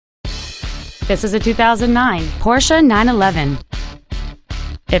This is a 2009 Porsche 911.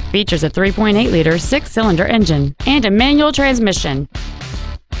 It features a 3.8-liter six-cylinder engine and a manual transmission.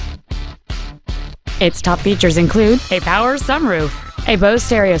 Its top features include a power sunroof, a Bose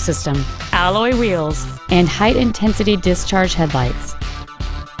stereo system, alloy wheels, and high-intensity discharge headlights.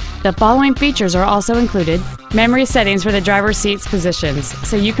 The following features are also included: memory settings for the driver's seat's positions,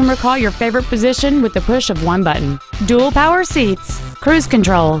 so you can recall your favorite position with the push of one button, dual power seats, cruise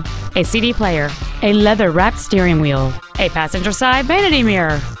control, a CD player, a leather-wrapped steering wheel, a passenger side vanity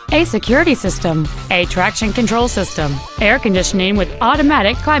mirror, a security system, a traction control system, air conditioning with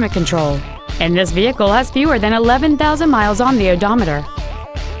automatic climate control, and this vehicle has fewer than 11,000 miles on the odometer.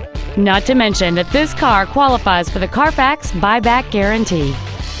 Not to mention that this car qualifies for the Carfax buyback guarantee.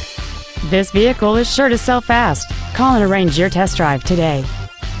 This vehicle is sure to sell fast. Call and arrange your test drive today.